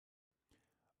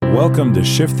Welcome to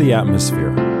Shift the Atmosphere,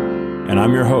 and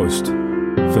I'm your host,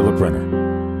 Philip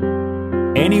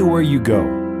Renner. Anywhere you go,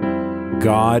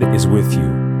 God is with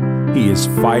you. He is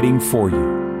fighting for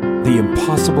you. The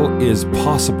impossible is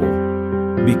possible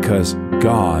because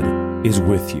God is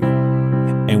with you.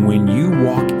 And when you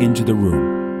walk into the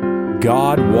room,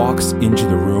 God walks into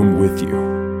the room with you.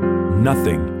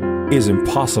 Nothing is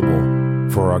impossible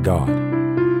for our God.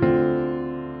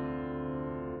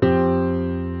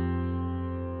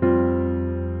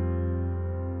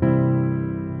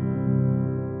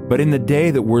 But in the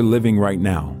day that we're living right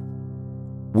now,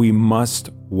 we must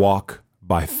walk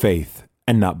by faith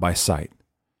and not by sight.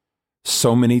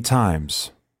 So many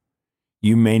times,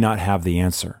 you may not have the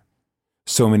answer.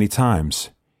 So many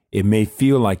times, it may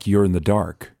feel like you're in the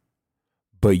dark,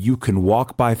 but you can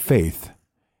walk by faith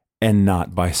and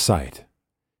not by sight.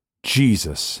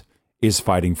 Jesus is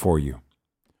fighting for you.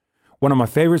 One of my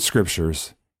favorite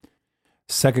scriptures,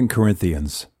 2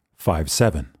 Corinthians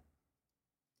 5:7.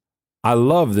 I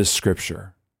love this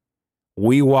scripture.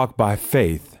 We walk by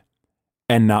faith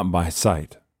and not by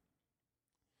sight.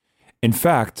 In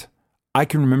fact, I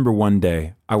can remember one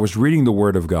day I was reading the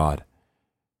Word of God,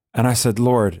 and I said,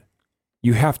 Lord,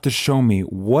 you have to show me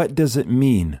what does it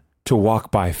mean to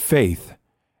walk by faith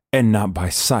and not by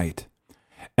sight.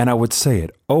 And I would say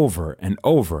it over and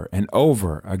over and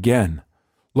over again.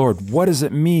 Lord, what does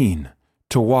it mean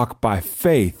to walk by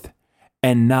faith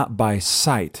and not by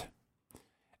sight?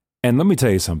 And let me tell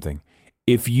you something.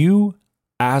 If you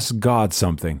ask God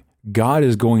something, God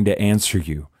is going to answer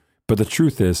you. But the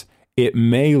truth is, it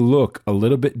may look a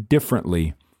little bit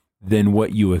differently than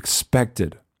what you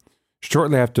expected.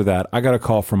 Shortly after that, I got a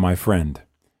call from my friend.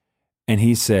 And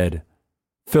he said,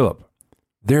 Philip,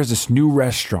 there's this new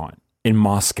restaurant in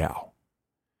Moscow.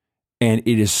 And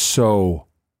it is so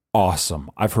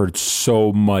awesome. I've heard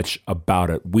so much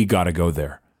about it. We got to go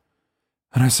there.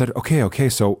 And I said, okay,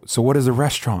 so what is the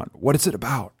restaurant? What is it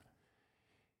about?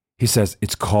 He says,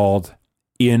 it's called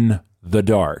In the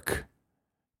Dark.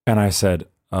 And I said,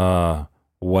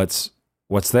 what's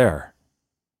there?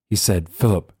 He said,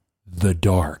 Philip, the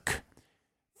dark.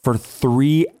 For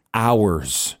 3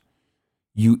 hours,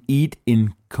 you eat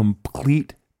in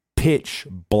complete pitch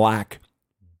black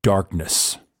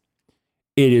darkness.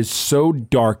 It is so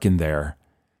dark in there,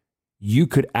 you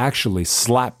could actually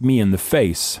slap me in the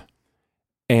face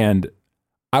and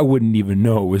I wouldn't even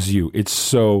know it was you. It's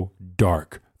so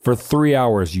dark. For 3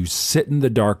 hours, you sit in the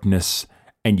darkness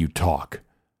and you talk.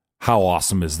 How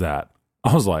awesome is that?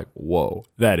 I was like, whoa,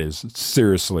 that is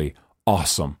seriously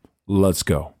awesome. Let's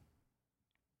go.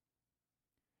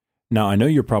 Now, I know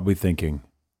you're probably thinking,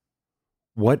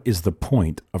 what is the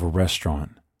point of a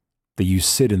restaurant that you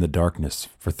sit in the darkness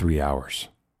for 3 hours?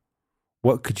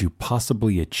 What could you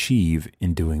possibly achieve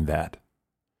in doing that?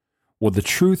 Well, the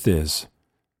truth is,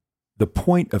 the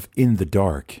point of In the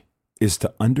Dark is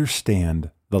to understand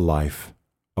the life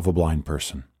of a blind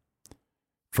person.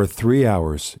 For 3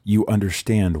 hours, you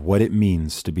understand what it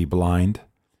means to be blind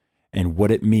and what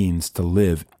it means to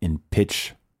live in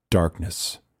pitch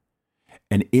darkness.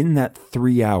 And in that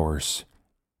 3 hours,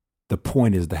 the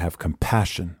point is to have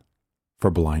compassion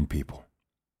for blind people.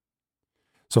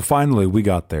 So finally, we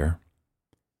got there.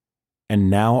 And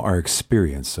now our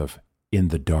experience of In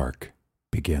the Dark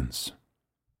begins.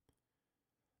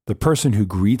 The person who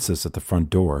greets us at the front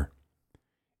door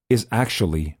is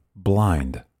actually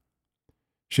blind.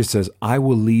 She says, I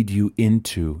will lead you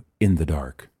into In the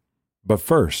Dark. But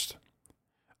first,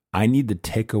 I need to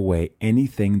take away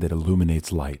anything that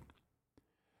illuminates light.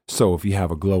 So if you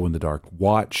have a glow-in-the-dark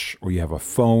watch or you have a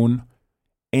phone,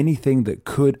 anything that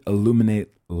could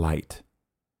illuminate light,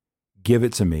 give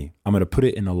it to me. I'm going to put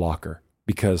it in a locker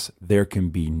because there can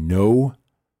be no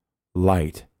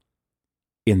light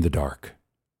in the dark.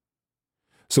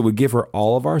 So we give her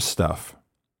all of our stuff,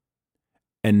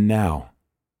 and now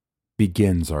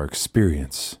begins our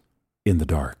experience in the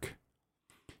dark.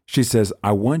 She says,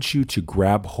 I want you to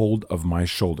grab hold of my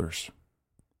shoulders.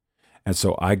 And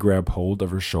so I grab hold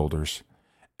of her shoulders,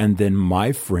 and then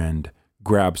my friend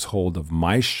grabs hold of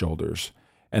my shoulders,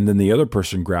 and then the other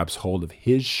person grabs hold of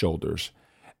his shoulders.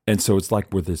 And so it's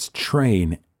like we're this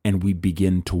train, and we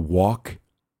begin to walk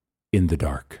in the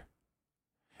dark.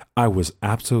 I was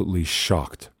absolutely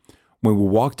shocked. When we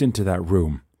walked into that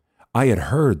room, I had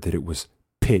heard that it was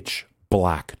pitch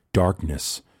black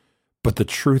darkness, but the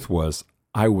truth was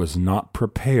I was not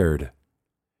prepared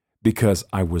because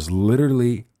I was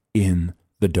literally in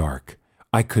the dark.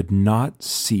 I could not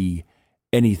see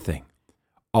anything.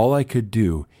 All I could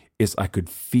do is I could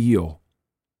feel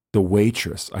the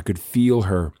waitress. I could feel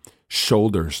her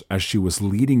shoulders as she was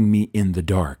leading me in the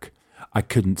dark. I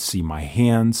couldn't see my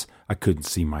hands. I couldn't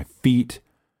see my feet.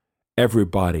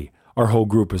 Everybody, our whole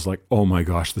group is like, oh my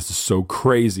gosh, this is so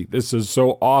crazy. This is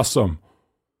so awesome.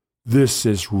 This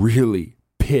is really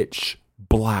pitch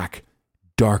black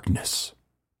darkness.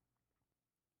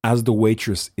 As the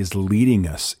waitress is leading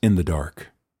us in the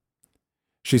dark,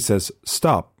 she says,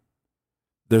 stop.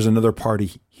 There's another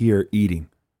party here eating.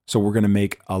 So we're going to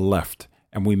make a left.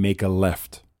 And we make a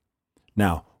left.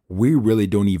 Now, we really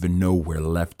don't even know where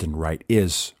left and right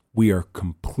is. We are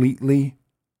completely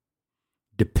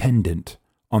dependent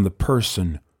on the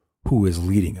person who is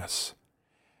leading us.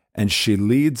 And she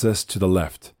leads us to the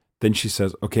left. Then she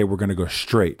says, okay, we're going to go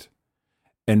straight.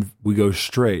 And we go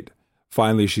straight.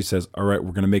 Finally, she says, all right,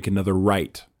 we're going to make another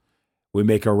right. We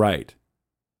make a right.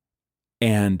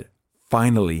 And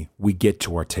finally, we get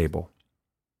to our table.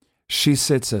 She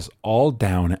sits us all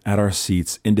down at our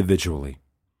seats individually,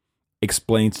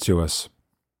 explains to us,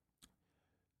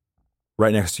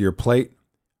 right next to your plate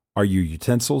are your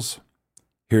utensils,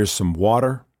 here's some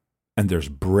water, and there's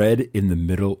bread in the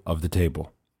middle of the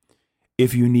table.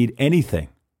 If you need anything,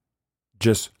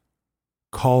 just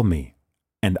call me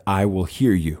and I will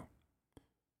hear you.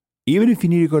 Even if you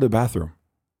need to go to the bathroom,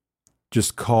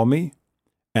 just call me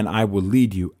and I will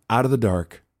lead you out of the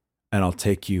dark and I'll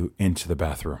take you into the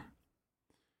bathroom.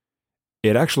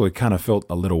 It actually kind of felt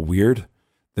a little weird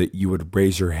that you would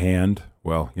raise your hand.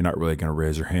 Well, you're not really going to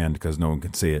raise your hand because no one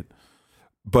can see it.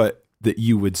 But that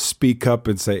you would speak up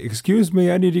and say, excuse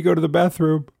me, I need to go to the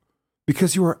bathroom.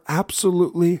 Because you are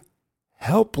absolutely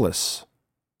helpless.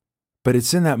 But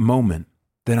it's in that moment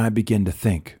that I begin to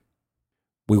think.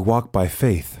 We walk by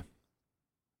faith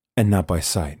and not by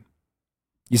sight.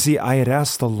 You see, I had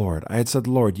asked the Lord, I had said,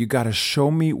 Lord, you got to show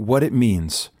me what it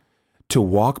means to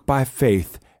walk by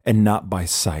faith and not by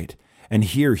sight. And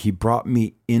here he brought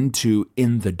me into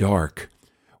in the dark,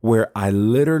 where I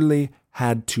literally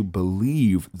had to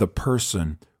believe the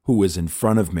person who was in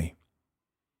front of me.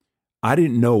 I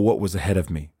didn't know what was ahead of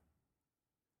me,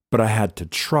 but I had to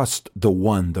trust the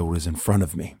one that was in front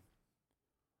of me.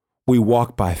 We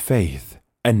walk by faith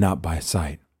and not by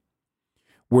sight.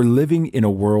 We're living in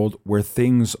a world where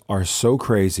things are so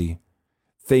crazy,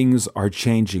 things are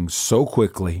changing so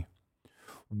quickly.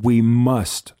 We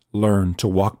must learn to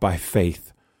walk by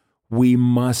faith. We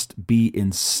must be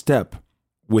in step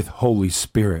with Holy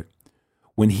Spirit.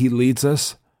 When He leads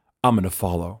us, I'm going to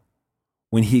follow.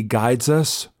 When He guides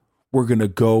us, we're going to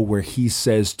go where He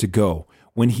says to go.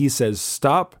 When He says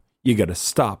stop, you got to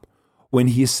stop. When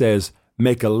He says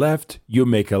make a left, you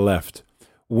make a left.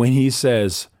 When He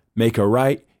says make a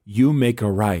right, you make a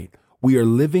right. We are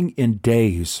living in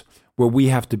days where we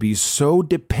have to be so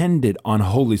dependent on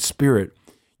Holy Spirit.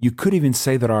 You could even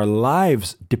say that our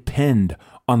lives depend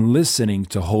on listening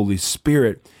to Holy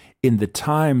Spirit in the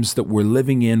times that we're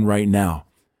living in right now.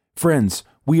 Friends,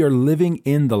 we are living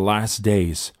in the last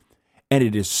days, and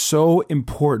it is so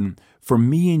important for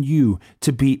me and you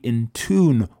to be in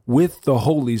tune with the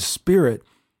Holy Spirit,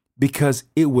 because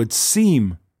it would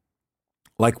seem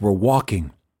like we're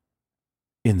walking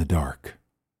in the dark.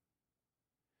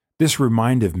 This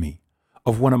reminded me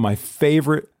of one of my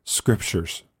favorite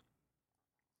scriptures.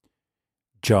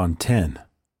 John 10,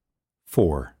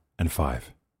 4 and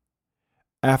 5.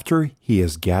 After he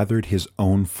has gathered his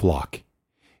own flock,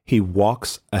 he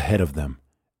walks ahead of them,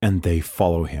 and they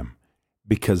follow him,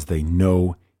 because they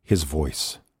know his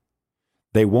voice.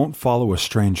 They won't follow a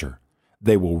stranger.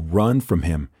 They will run from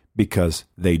him because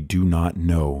they do not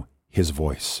know his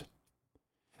voice.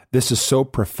 This is so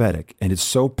prophetic, and it's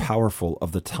so powerful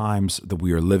of the times that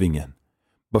we are living in.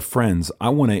 But friends, I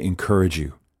want to encourage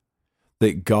you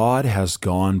that God has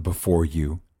gone before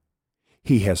you.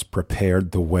 He has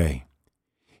prepared the way.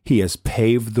 He has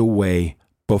paved the way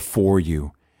before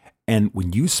you. And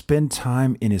when you spend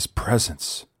time in His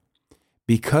presence,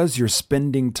 because you're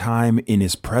spending time in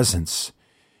His presence,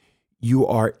 you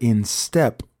are in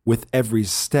step with every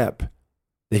step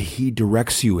that He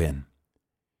directs you in.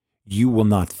 You will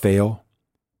not fail.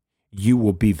 You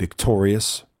will be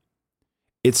victorious.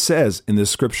 It says in the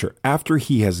scripture, after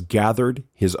He has gathered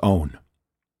His own.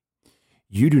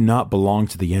 You do not belong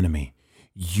to the enemy.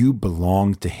 You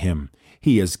belong to Him.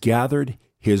 He has gathered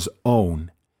His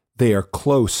own. They are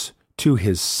close to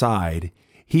His side.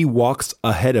 He walks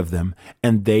ahead of them,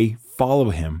 and they follow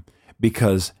Him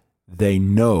because they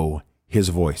know His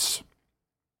voice.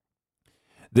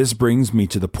 This brings me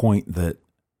to the point that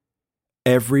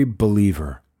every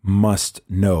believer must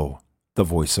know the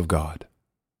voice of God.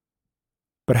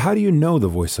 But how do you know the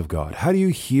voice of God? How do you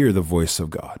hear the voice of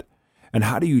God? And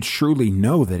how do you truly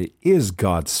know that it is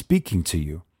God speaking to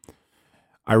you?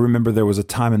 I remember there was a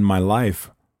time in my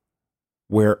life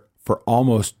where for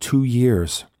almost 2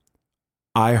 years,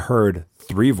 I heard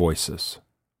 3 voices.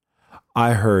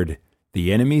 I heard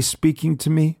the enemy speaking to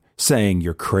me, saying,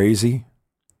 "You're crazy."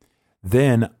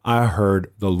 Then I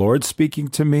heard the Lord speaking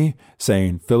to me,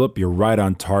 saying, "Philip, you're right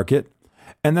on target."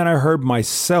 And then I heard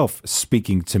myself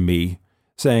speaking to me,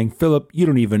 saying, "Philip, you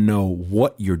don't even know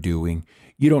what you're doing.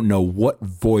 You don't know what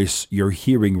voice you're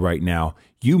hearing right now.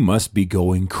 You must be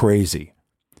going crazy."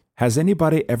 Has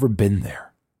anybody ever been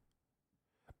there?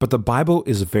 But the Bible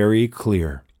is very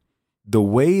clear. The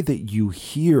way that you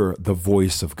hear the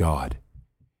voice of God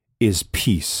is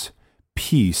peace,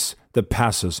 peace that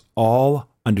passes all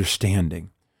understanding.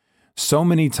 So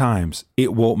many times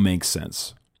it won't make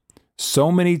sense.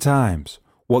 So many times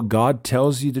what God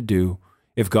tells you to do,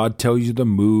 if God tells you to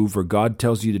move or God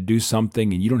tells you to do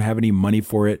something and you don't have any money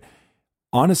for it,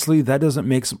 honestly, that doesn't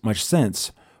make much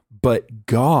sense. But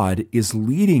God is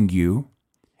leading you,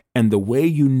 and the way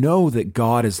you know that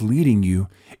God is leading you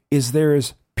is there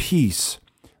is peace.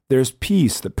 There's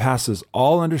peace that passes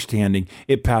all understanding.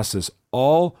 It passes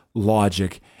all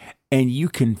logic, and you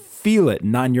can feel it,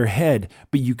 not in your head,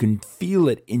 but you can feel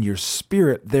it in your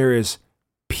spirit. There is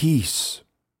peace.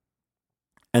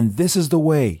 And this is the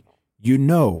way you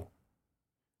know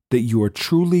that you are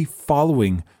truly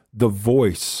following the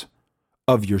voice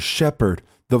of your shepherd,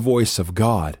 the voice of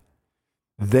God.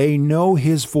 They know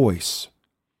his voice.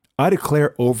 I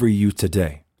declare over you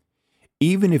today,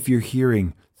 even if you're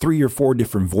hearing 3 or 4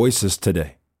 different voices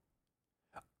today,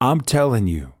 I'm telling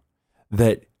you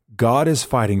that God is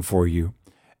fighting for you,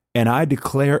 and I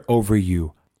declare over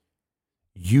you,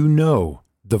 you know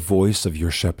the voice of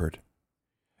your shepherd.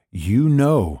 You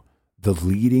know the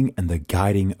leading and the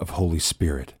guiding of Holy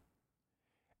Spirit.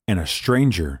 And a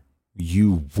stranger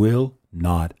you will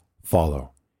not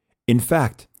follow. In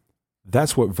fact,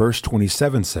 that's what verse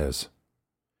 27 says.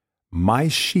 My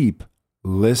sheep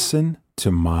listen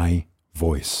to my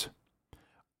voice.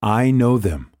 I know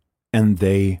them, and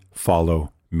they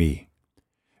follow me.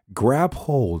 Grab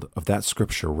hold of that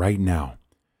scripture right now.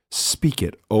 Speak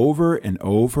it over and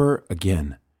over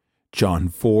again. John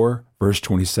 4, verse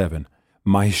 27.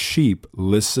 My sheep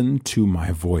listen to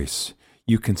my voice.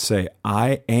 You can say,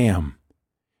 I am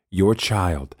your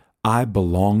child. I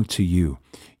belong to you.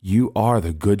 You are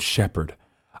the good shepherd.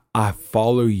 I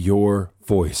follow your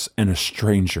voice, and a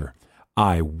stranger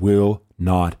I will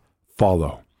not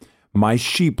follow. My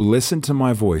sheep listen to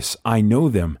my voice. I know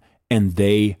them, and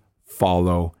they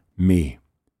follow me.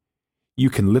 You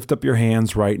can lift up your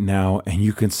hands right now, and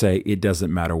you can say, it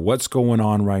doesn't matter what's going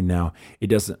on right now. It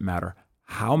doesn't matter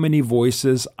how many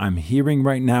voices I'm hearing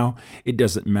right now. It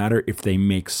doesn't matter if they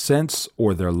make sense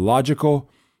or they're logical.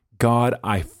 God,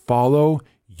 I follow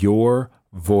your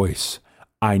voice.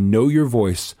 I know your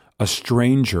voice. A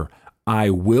stranger I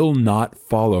will not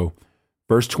follow.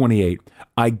 Verse 28,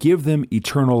 I give them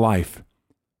eternal life,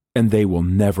 and they will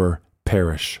never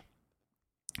perish.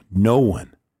 No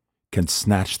one can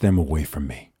snatch them away from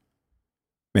me.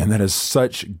 Man, that is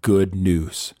such good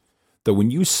news. That when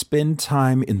you spend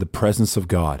time in the presence of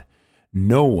God,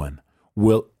 no one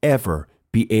will ever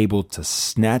be able to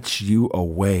snatch you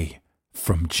away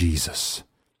from Jesus.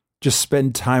 Just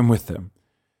spend time with him.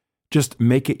 Just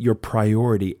make it your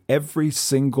priority every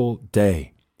single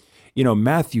day. You know,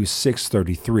 Matthew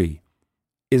 6:33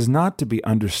 is not to be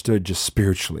understood just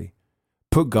spiritually.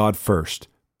 Put God first.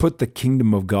 Put the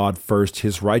kingdom of God first,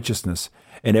 his righteousness,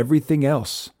 and everything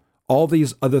else. All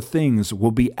these other things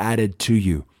will be added to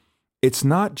you. It's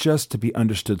not just to be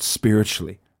understood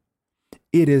spiritually.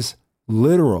 It is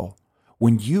literal.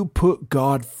 When you put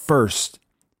God first,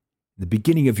 the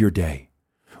beginning of your day,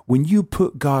 when you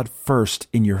put God first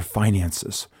in your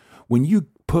finances, when you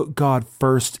put God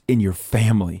first in your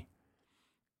family,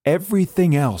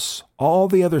 everything else, all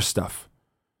the other stuff,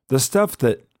 the stuff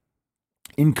that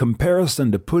in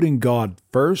comparison to putting God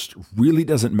first really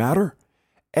doesn't matter,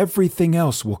 everything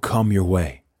else will come your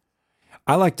way.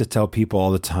 I like to tell people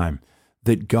all the time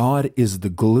that God is the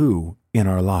glue in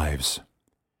our lives.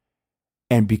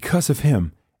 And because of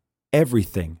him,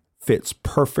 everything fits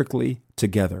perfectly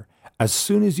together. As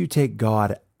soon as you take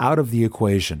God out of the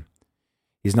equation,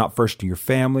 he's not first in your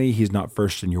family, he's not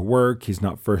first in your work, he's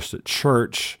not first at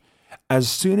church. As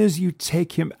soon as you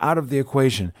take him out of the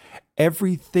equation,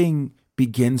 everything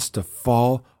begins to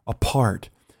fall apart.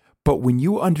 But when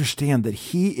you understand that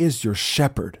he is your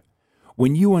shepherd,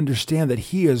 when you understand that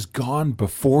he has gone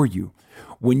before you,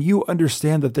 when you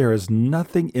understand that there is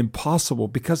nothing impossible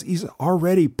because he's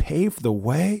already paved the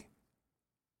way,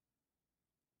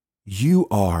 you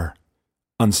are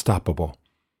unstoppable.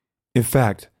 In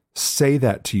fact, say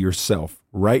that to yourself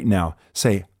right now.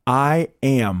 Say, I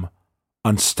am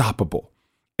unstoppable.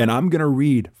 And I'm going to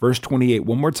read verse 28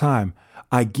 one more time.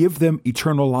 I give them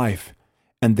eternal life,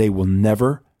 and they will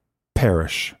never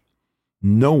perish.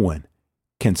 No one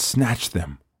can snatch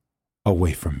them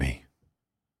away from me.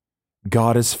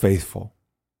 God is faithful.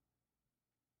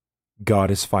 God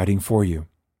is fighting for you.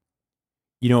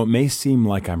 You know, it may seem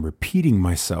like I'm repeating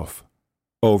myself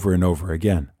over and over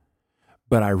again,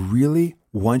 but I really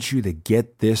want you to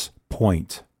get this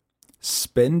point.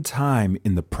 Spend time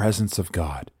in the presence of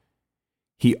God.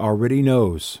 He already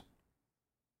knows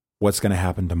what's going to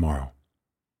happen tomorrow.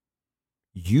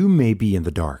 You may be in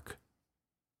the dark.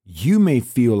 You may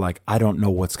feel like I don't know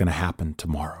what's going to happen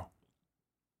tomorrow,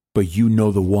 but you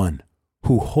know the one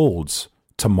who holds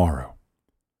tomorrow.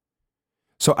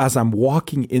 So as I'm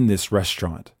walking in this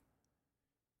restaurant,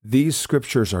 these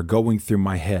scriptures are going through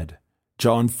my head.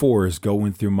 John 4 is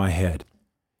going through my head.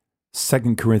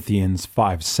 2 Corinthians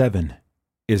 5:7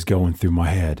 is going through my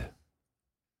head.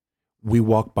 We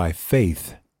walk by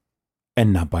faith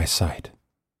and not by sight.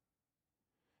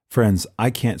 Friends, I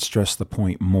can't stress the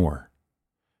point more,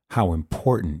 how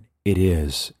important it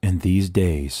is in these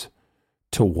days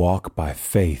to walk by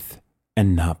faith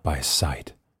and not by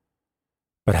sight.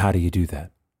 But how do you do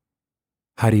that?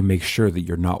 How do you make sure that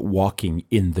you're not walking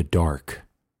in the dark?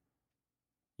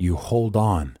 You hold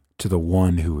on to the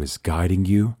one who is guiding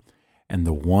you and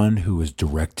the one who is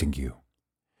directing you.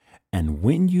 And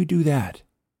when you do that,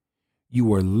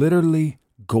 you are literally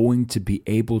going to be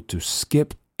able to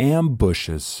skip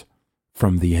ambushes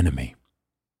from the enemy.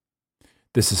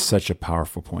 This is such a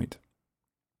powerful point.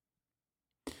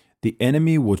 The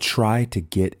enemy will try to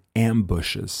get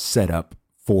ambushes set up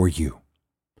for you.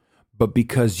 But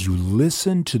because you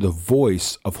listen to the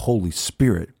voice of Holy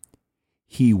Spirit,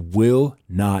 he will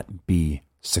not be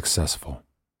successful.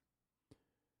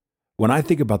 When I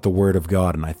think about the Word of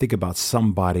God and I think about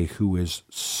somebody who is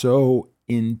so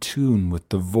in tune with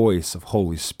the voice of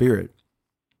Holy Spirit,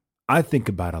 I think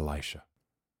about Elisha.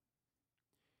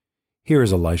 Here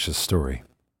is Elisha's story.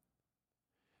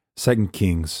 2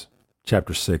 Kings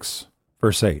chapter 6,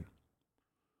 verse 8.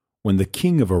 When the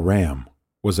king of Aram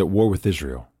was at war with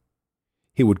Israel,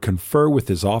 he would confer with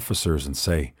his officers and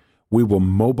say, "We will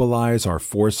mobilize our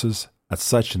forces at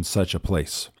such and such a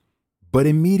place." But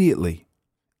immediately,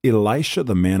 Elisha,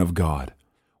 the man of God,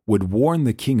 would warn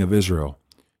the king of Israel,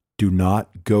 "Do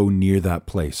not go near that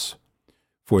place,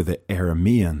 for the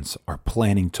Arameans are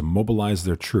planning to mobilize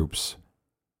their troops."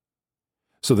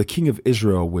 So the king of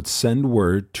Israel would send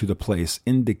word to the place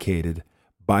indicated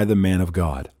by the man of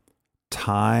God.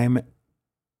 Time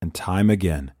and time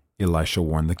again, Elisha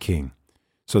warned the king,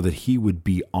 so that he would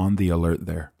be on the alert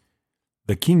there.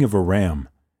 The king of Aram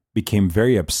became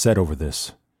very upset over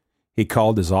this. He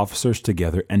called his officers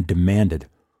together and demanded,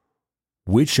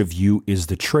 "Which of you is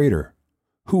the traitor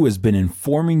who has been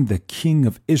informing the king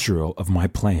of Israel of my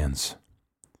plans?"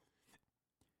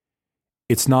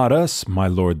 "It's not us, my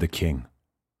lord the king."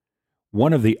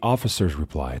 One of the officers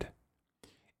replied,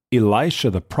 "Elisha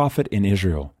the prophet in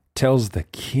Israel tells the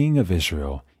king of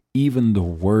Israel even the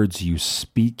words you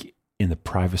speak in the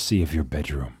privacy of your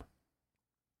bedroom."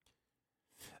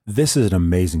 This is an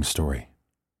amazing story,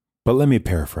 but let me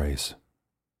paraphrase.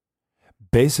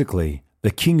 Basically,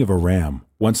 the king of Aram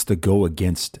wants to go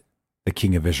against the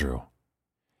king of Israel.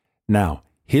 Now,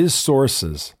 his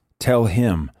sources tell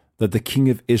him that the king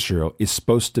of Israel is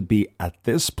supposed to be at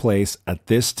this place at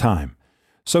this time,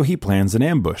 so he plans an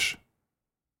ambush.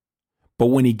 But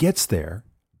when he gets there,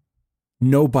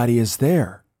 nobody is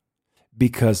there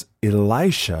because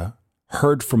Elisha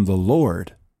heard from the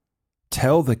Lord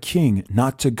tell the king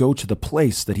not to go to the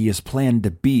place that he has planned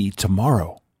to be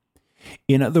tomorrow.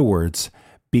 In other words,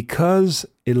 because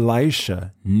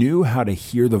Elisha knew how to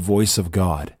hear the voice of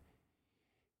God,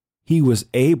 he was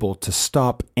able to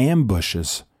stop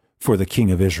ambushes for the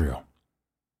king of Israel.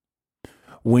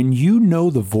 When you know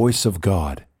the voice of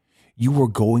God, you are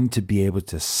going to be able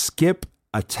to skip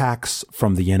attacks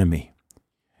from the enemy.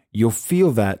 You'll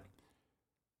feel that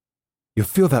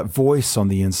voice on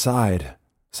the inside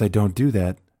say, "Don't do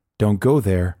that. Don't go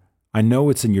there. I know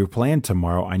it's in your plan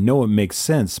tomorrow. I know it makes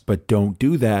sense, but don't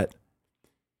do that."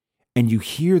 And you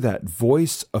hear that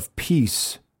voice of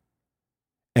peace,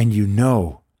 and you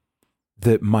know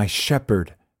that my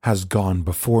shepherd has gone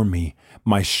before me.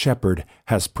 My shepherd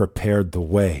has prepared the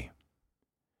way.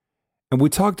 And we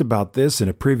talked about this in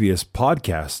a previous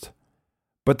podcast,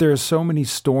 but there are so many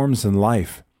storms in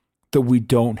life that we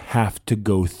don't have to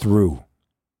go through.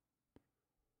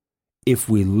 If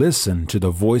we listen to the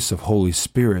voice of Holy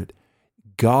Spirit,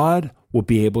 God will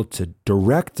be able to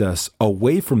direct us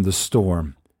away from the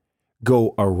storm,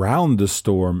 go around the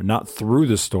storm, not through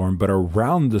the storm, but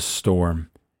around the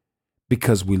storm,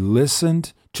 because we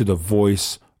listened to the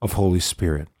voice of Holy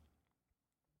Spirit.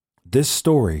 This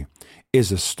story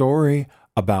is a story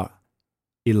about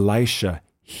Elisha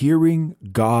hearing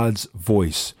God's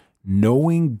voice,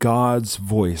 knowing God's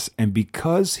voice, and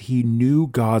because he knew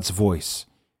God's voice,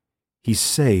 he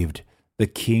saved the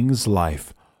king's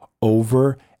life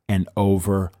over and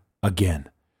over again.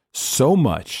 So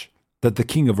much that the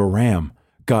king of Aram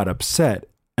got upset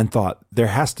and thought, there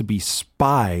has to be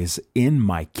spies in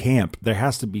my camp. There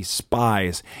has to be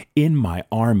spies in my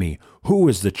army. Who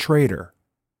is the traitor?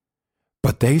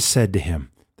 But they said to him,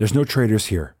 there's no traitors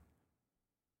here.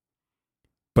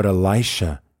 But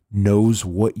Elisha knows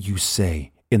what you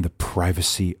say in the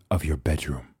privacy of your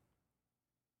bedroom.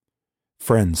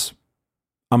 Friends,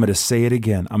 I'm going to say it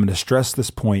again. I'm going to stress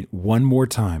this point one more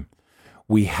time.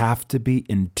 We have to be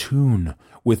in tune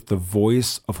with the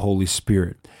voice of Holy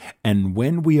Spirit. And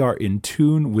when we are in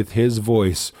tune with his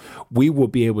voice, we will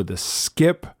be able to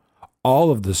skip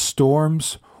all of the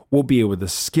storms. We'll be able to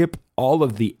skip all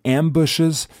of the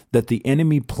ambushes that the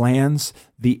enemy plans.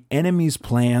 The enemy's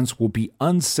plans will be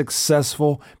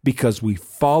unsuccessful because we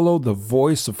follow the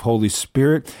voice of Holy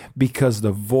Spirit, because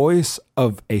the voice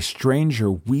of a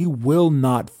stranger we will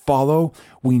not follow.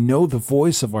 We know the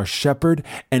voice of our shepherd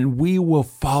and we will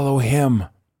follow him.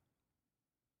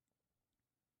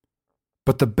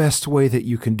 But the best way that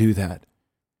you can do that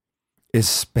is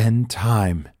spend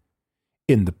time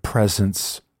in the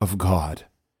presence of God.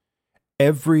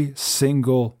 Every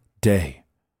single day.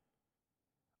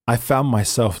 I found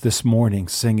myself this morning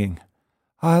singing,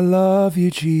 I love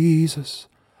you, Jesus.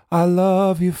 I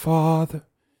love you, Father.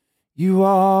 You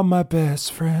are my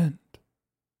best friend.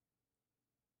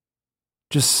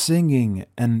 Just singing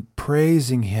and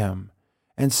praising him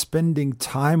and spending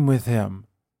time with him.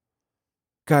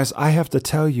 Guys, I have to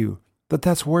tell you that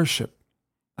that's worship.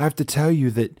 I have to tell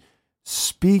you that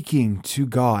speaking to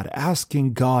God,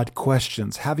 asking God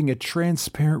questions, having a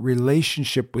transparent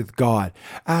relationship with God,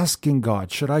 asking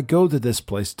God, should I go to this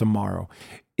place tomorrow?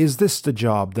 Is this the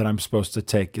job that I'm supposed to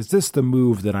take? Is this the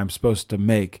move that I'm supposed to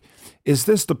make? Is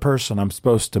this the person I'm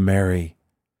supposed to marry?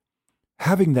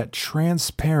 Having that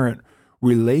transparent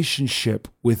relationship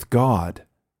with God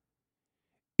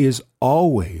is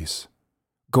always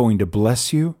going to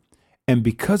bless you. And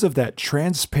because of that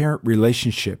transparent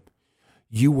relationship,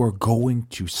 you are going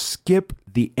to skip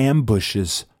the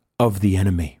ambushes of the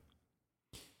enemy.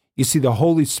 You see, the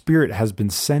Holy Spirit has been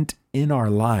sent in our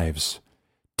lives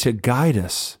to guide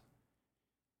us.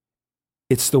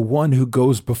 It's the one who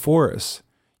goes before us.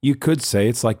 You could say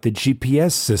it's like the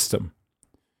GPS system.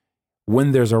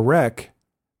 When there's a wreck,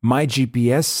 my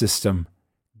GPS system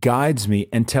guides me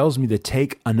and tells me to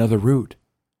take another route.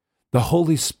 The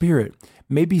Holy Spirit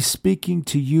may be speaking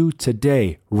to you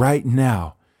today, right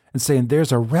now, and saying,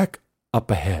 there's a wreck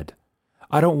up ahead.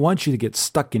 I don't want you to get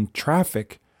stuck in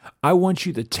traffic. I want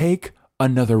you to take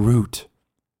another route.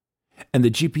 And the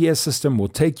GPS system will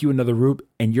take you another route,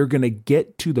 and you're going to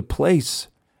get to the place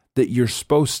that you're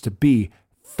supposed to be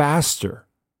faster.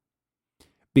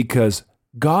 Because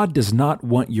God does not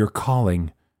want your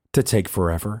calling to take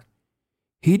forever.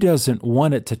 He doesn't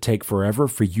want it to take forever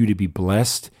for you to be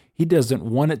blessed. He doesn't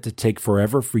want it to take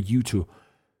forever for you to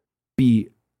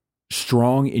be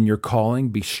strong in your calling,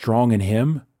 be strong in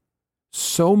him.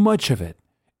 So much of it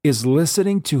is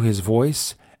listening to his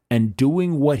voice and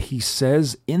doing what he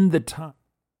says in the time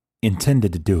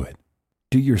intended to do it.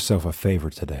 Do yourself a favor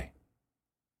today.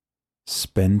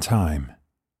 Spend time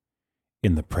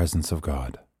in the presence of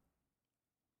God.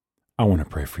 I want to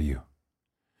pray for you.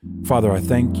 Father, I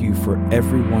thank you for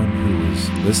everyone who is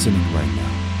listening right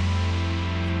now.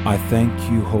 I thank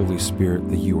you, Holy Spirit,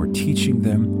 that you are teaching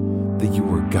them, that you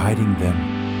are guiding them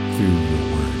through your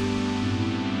word.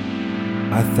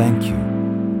 I thank you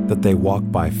that they walk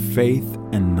by faith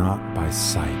and not by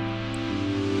sight.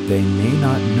 They may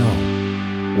not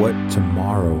know what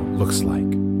tomorrow looks like,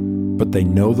 but they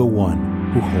know the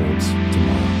one who holds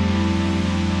tomorrow.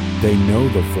 They know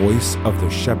the voice of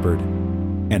their shepherd,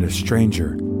 and a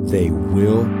stranger they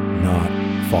will not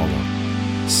follow.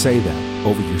 Say that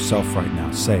over yourself right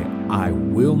now. Say, I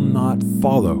will not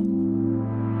follow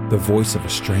the voice of a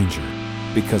stranger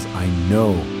because I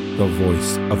know the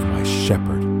voice of my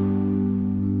shepherd.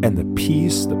 And the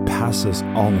peace that passes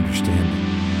all understanding,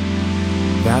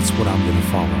 that's what I'm going to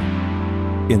follow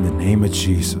in the name of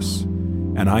Jesus.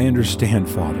 And I understand,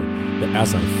 Father, that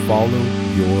as I follow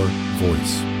your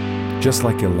voice, just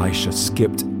like Elisha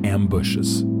skipped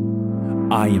ambushes,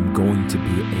 I am going to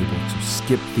be able to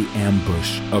skip the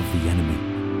ambush of the enemy,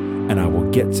 and I will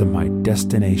get to my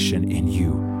destination in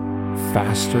you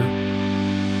faster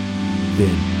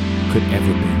than could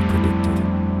ever be predicted.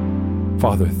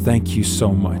 Father, thank you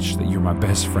so much that you're my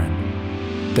best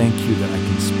friend. Thank you that I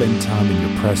can spend time in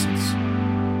your presence.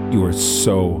 You are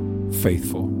so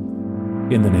faithful.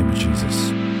 In the name of Jesus,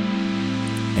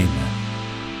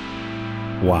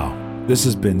 amen. Wow, this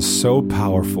has been so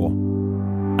powerful.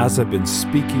 As I've been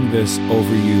speaking this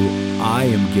over you, I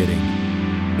am getting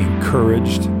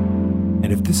encouraged.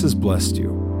 And if this has blessed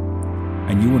you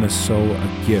and you want to sow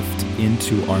a gift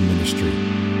into our ministry,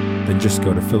 then just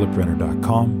go to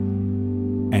philiprenner.com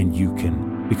and you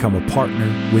can become a partner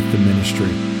with the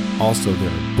ministry. Also, there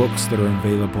are books that are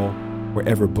available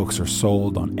wherever books are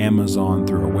sold, on Amazon,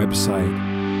 through our website.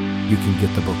 You can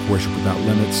get the book Worship Without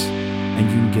Limits, and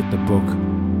you can get the book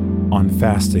on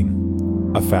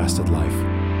fasting, A Fasted Life.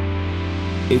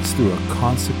 It's through a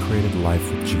consecrated life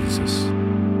with Jesus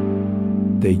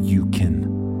that you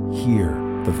can hear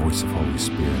the voice of Holy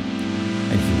Spirit,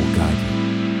 and He will guide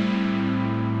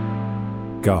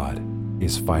you. God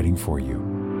is fighting for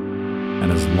you.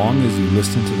 And as long as you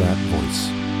listen to that voice,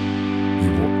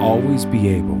 you will always be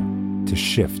able to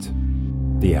shift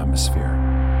the atmosphere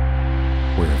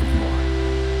wherever you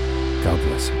are. God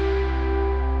bless you.